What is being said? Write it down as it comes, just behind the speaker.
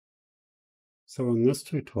So in this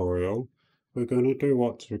tutorial, we're going to do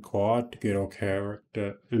what's required to get our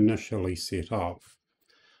character initially set up.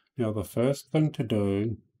 Now the first thing to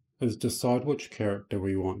do is decide which character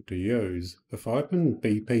we want to use. If I open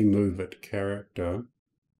BP MoveIt character,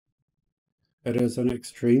 it is an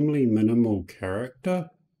extremely minimal character.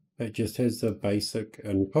 It just has the basic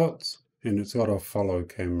inputs and it's got a follow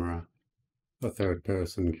camera, a third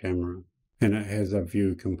person camera, and it has a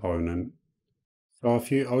view component. So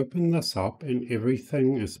if you open this up and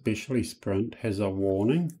everything, especially Sprint, has a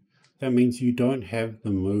warning, that means you don't have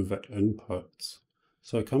the MoveIt inputs.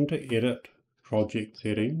 So come to Edit, Project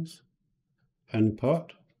Settings,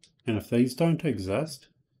 Input, and if these don't exist,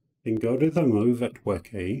 then go to the MoveIt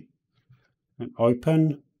wiki and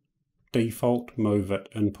open default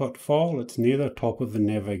MoveIt input file. It's near the top of the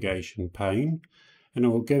navigation pane, and it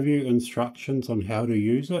will give you instructions on how to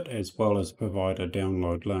use it as well as provide a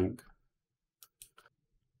download link.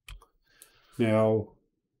 Now,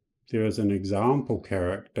 there is an example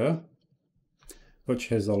character which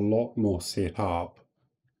has a lot more set up,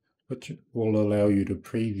 which will allow you to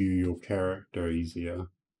preview your character easier.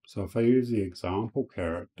 So if I use the example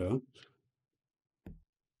character,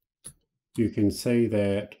 you can see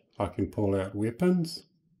that I can pull out weapons,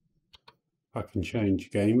 I can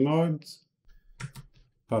change game modes,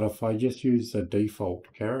 but if I just use the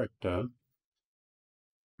default character,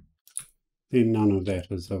 then none of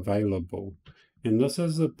that is available. And this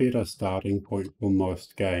is a better starting point for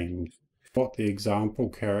most games. What the example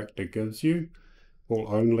character gives you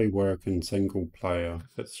will only work in single player.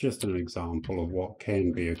 It's just an example of what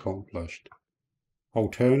can be accomplished.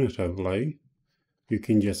 Alternatively, you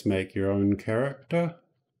can just make your own character,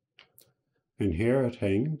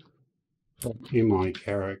 inheriting from MI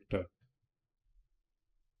character.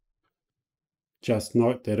 Just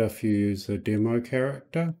note that if you use the demo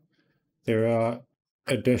character, there are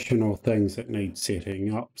additional things that need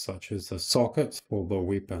setting up, such as the sockets for the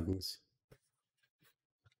weapons.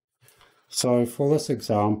 So for this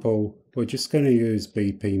example, we're just going to use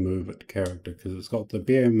BP MoveIt character because it's got the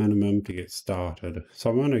bare minimum to get started.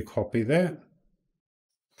 So I'm going to copy that.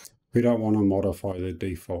 We don't want to modify the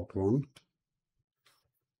default one.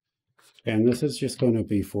 And this is just going to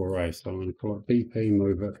be for race. So I'm going to call it BP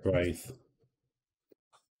MoveIt Wraith.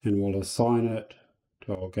 And we'll assign it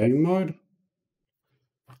to our game mode.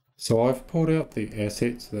 So I've pulled out the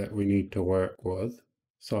assets that we need to work with.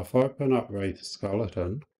 So if I open up Wraith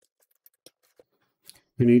Skeleton,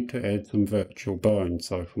 we need to add some virtual bones.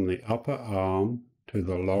 So from the upper arm to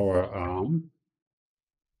the lower arm,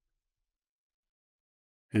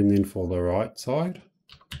 and then for the right side,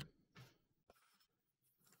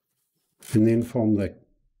 and then from the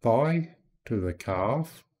thigh to the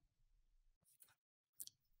calf,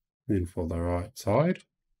 then for the right side.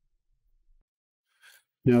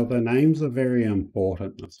 Now the names are very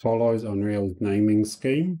important. This follows Unreal's naming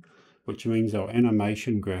scheme, which means our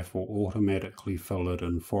animation graph will automatically fill it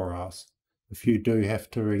in for us. If you do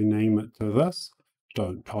have to rename it to this,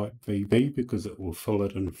 don't type VB because it will fill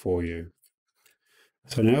it in for you.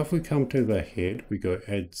 So now if we come to the head, we go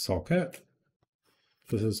add socket.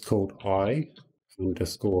 This is called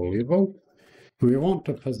eye_level. We want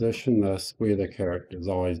to position this where the character's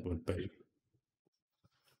eyes would be.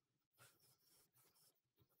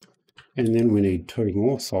 And then we need two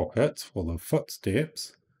more sockets for the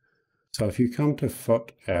footsteps. So if you come to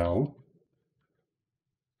foot L,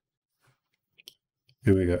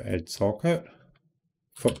 and we go add socket,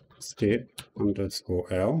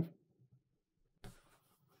 footstep_L.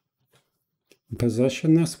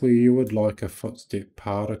 Position this where you would like a footstep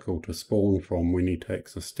particle to spawn from when he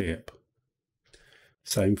takes a step.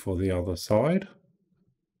 Same for the other side.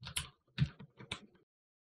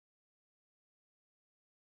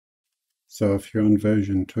 So if you're on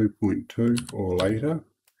version 2.2 or later,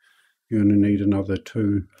 you're going to need another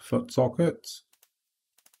 2 foot sockets.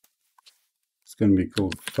 It's going to be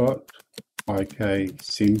called foot IK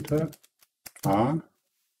center R. And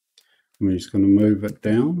we're just going to move it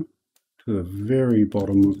down to the very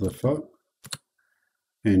bottom of the foot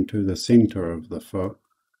and to the center of the foot.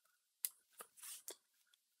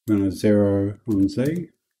 I'm going to 0 on Z,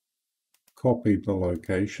 copy the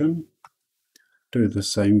location. Do the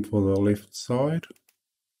same for the left side.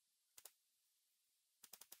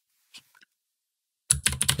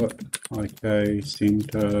 Put IK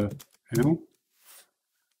center L.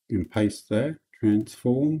 And paste that,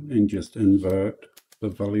 transform, and just invert the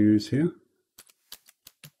values here.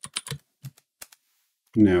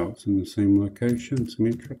 Now it's in the same location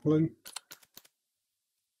symmetrically.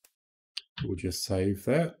 We'll just save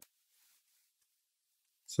that.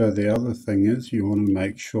 So the other thing is you want to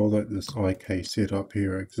make sure that this IK setup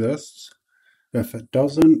here exists. If it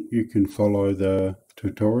doesn't, you can follow the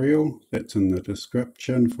tutorial that's in the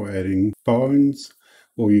description for adding phones,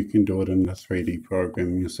 or you can do it in the 3D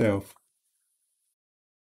program yourself.